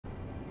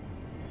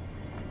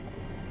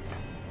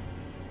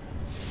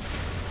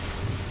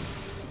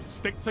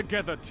Stick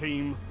together,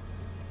 team.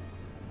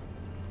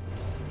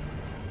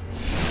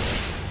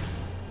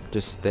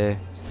 Just stay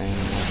in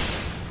there.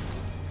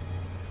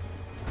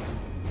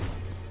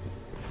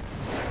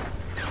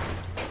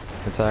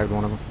 I tagged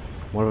one of them.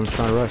 One of them's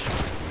trying to rush.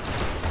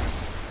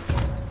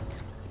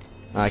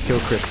 I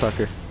killed Chris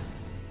Tucker.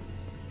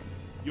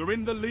 You're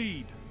in the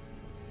lead.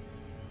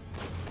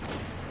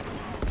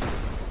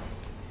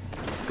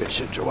 Good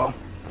shit, Joel.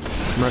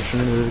 I'm rushing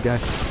into this guy.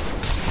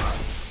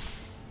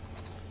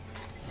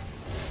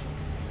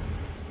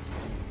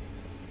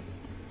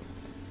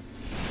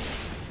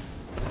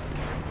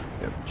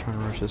 Yep, trying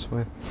to rush this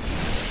way.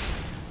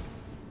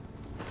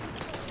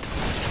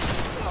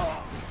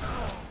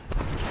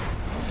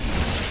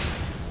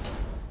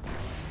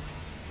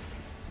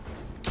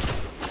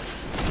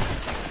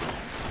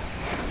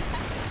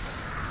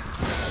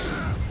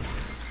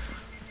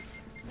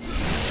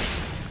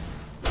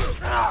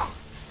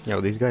 Yo,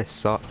 these guys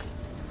suck.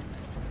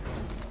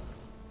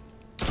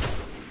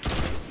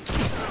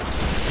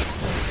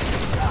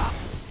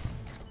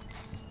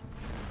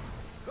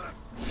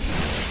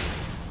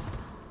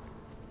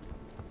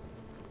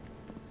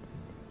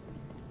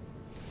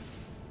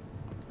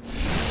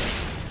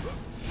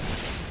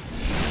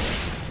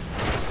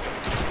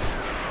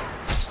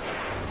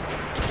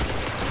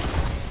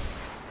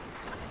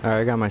 Alright,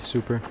 I got my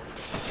super.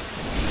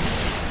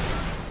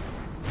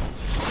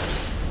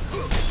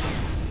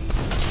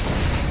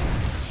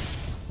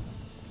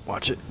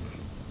 Watch it.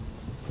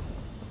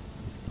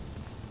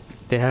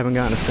 They haven't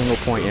gotten a single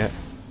point yet.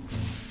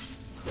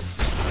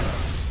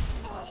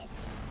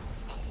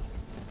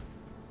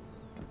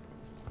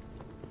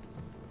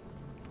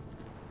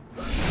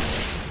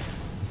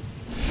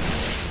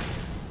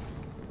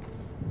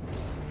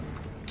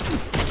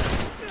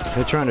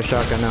 They're trying to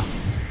shotgun now.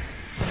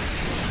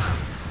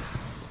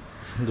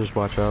 Just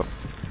watch out.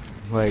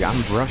 Like,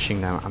 I'm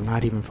rushing them. I'm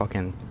not even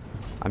fucking...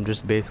 I'm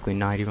just basically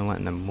not even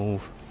letting them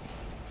move.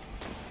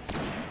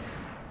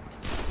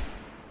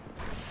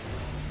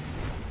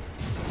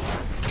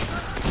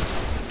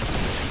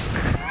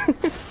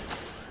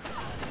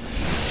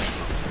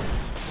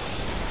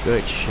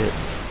 Good shit.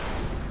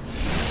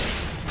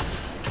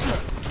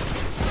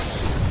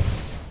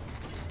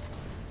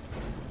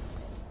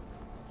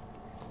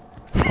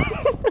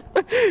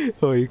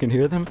 Oh, you can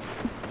hear them?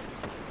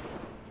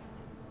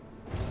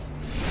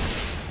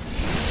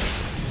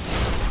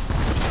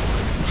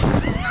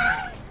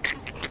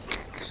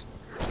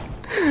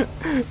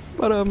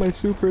 But my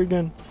super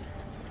again.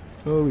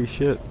 Holy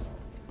shit.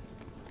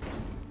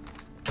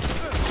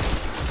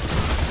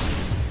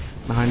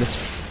 Behind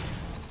us.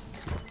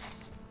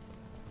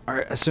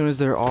 Alright, as soon as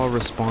they're all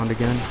respawned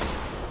again.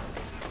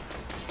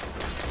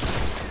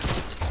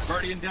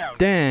 Guardian down.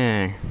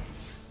 Dang.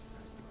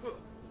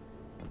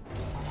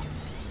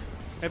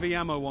 Heavy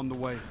ammo on the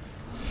way.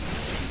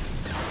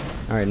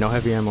 Alright, no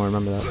heavy ammo,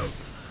 remember that.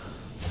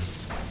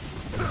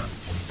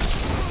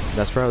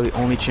 That's probably the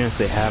only chance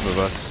they have of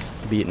us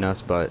beating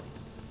us, but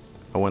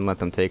I wouldn't let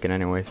them take it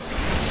anyways.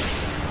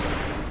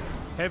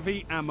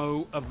 Heavy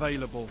ammo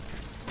available.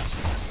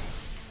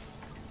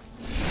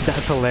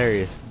 That's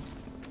hilarious.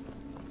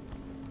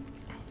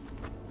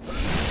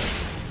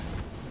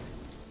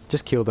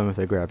 Just kill them if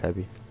they grab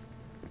heavy.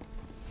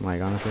 Like,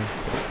 honestly.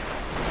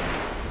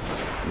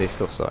 They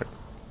still suck.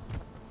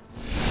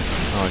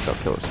 Oh, I thought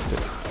kill us with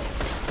it.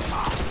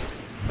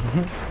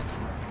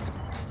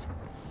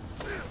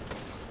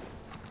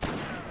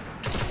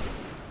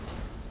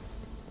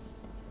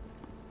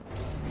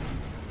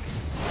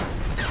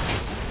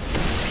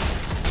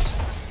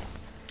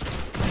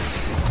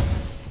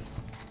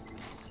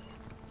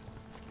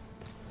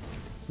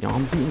 Yo,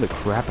 I'm beating the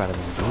crap out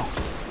of them, dude.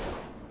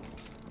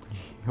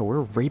 Yo,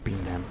 we're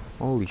raping them.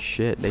 Holy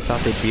shit. They thought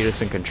they beat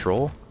us in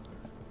control?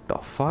 The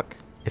fuck?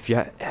 If you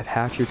have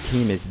half your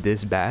team is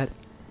this bad,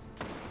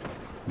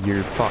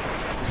 you're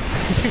fucked.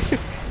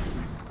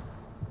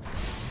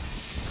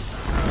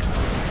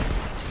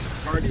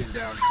 Guardian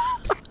down.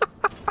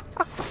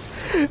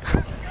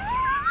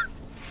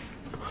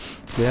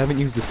 They haven't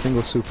used a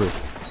single super.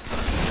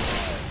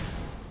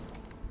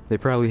 They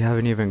probably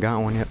haven't even got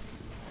one yet.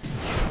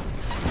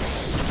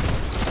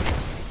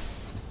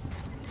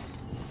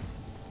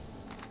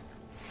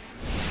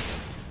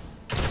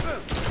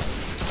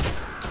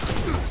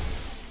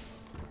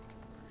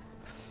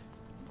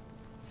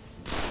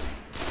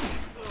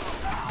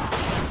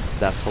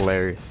 That's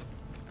hilarious.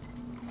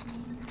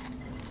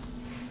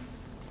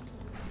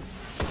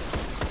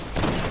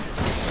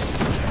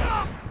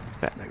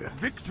 Fat nigga.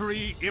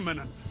 Victory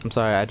imminent. I'm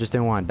sorry, I just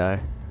didn't want to die.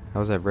 I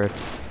was at red.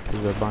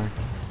 Red barn.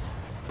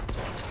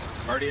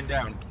 Guardian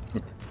down.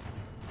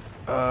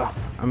 I'm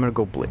gonna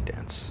go blade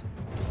dance.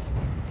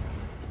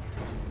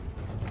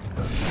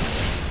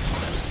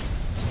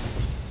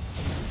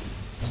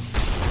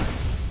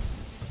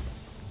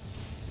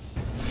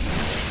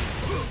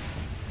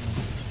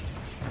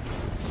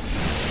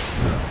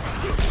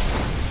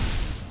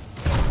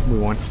 We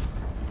won.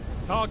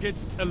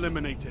 Targets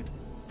eliminated.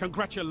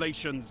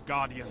 Congratulations,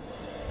 Guardian.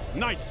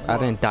 Nice work. I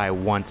didn't die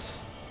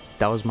once.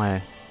 That was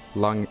my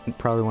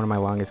Probably one of my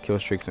longest kill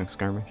streaks in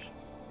Skirmish.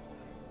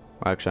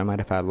 Well, actually, I might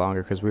have had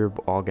longer because we were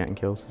all getting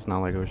kills. It's not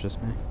like it was just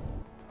me.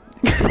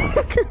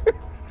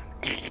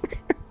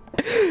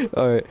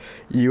 Alright,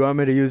 you want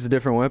me to use a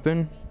different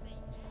weapon?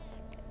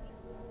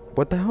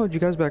 What the hell? Did you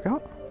guys back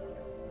out?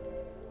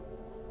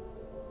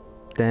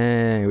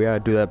 Dang, we gotta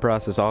do that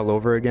process all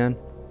over again.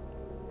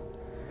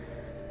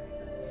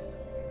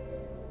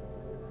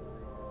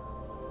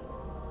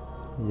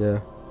 Yeah.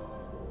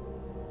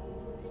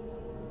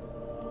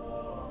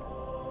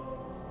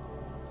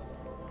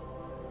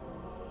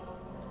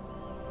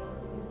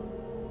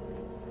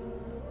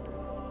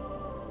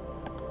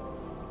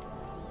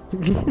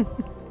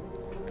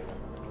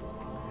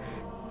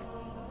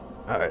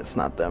 Alright, it's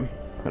not them.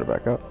 Gotta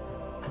back up.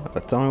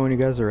 Tell me when you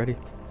guys are ready.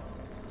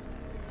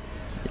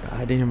 Yeah, I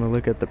didn't even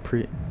look at the I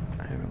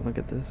didn't even look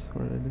at this.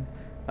 What did I do?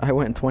 I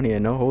went 20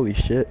 and no, holy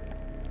shit.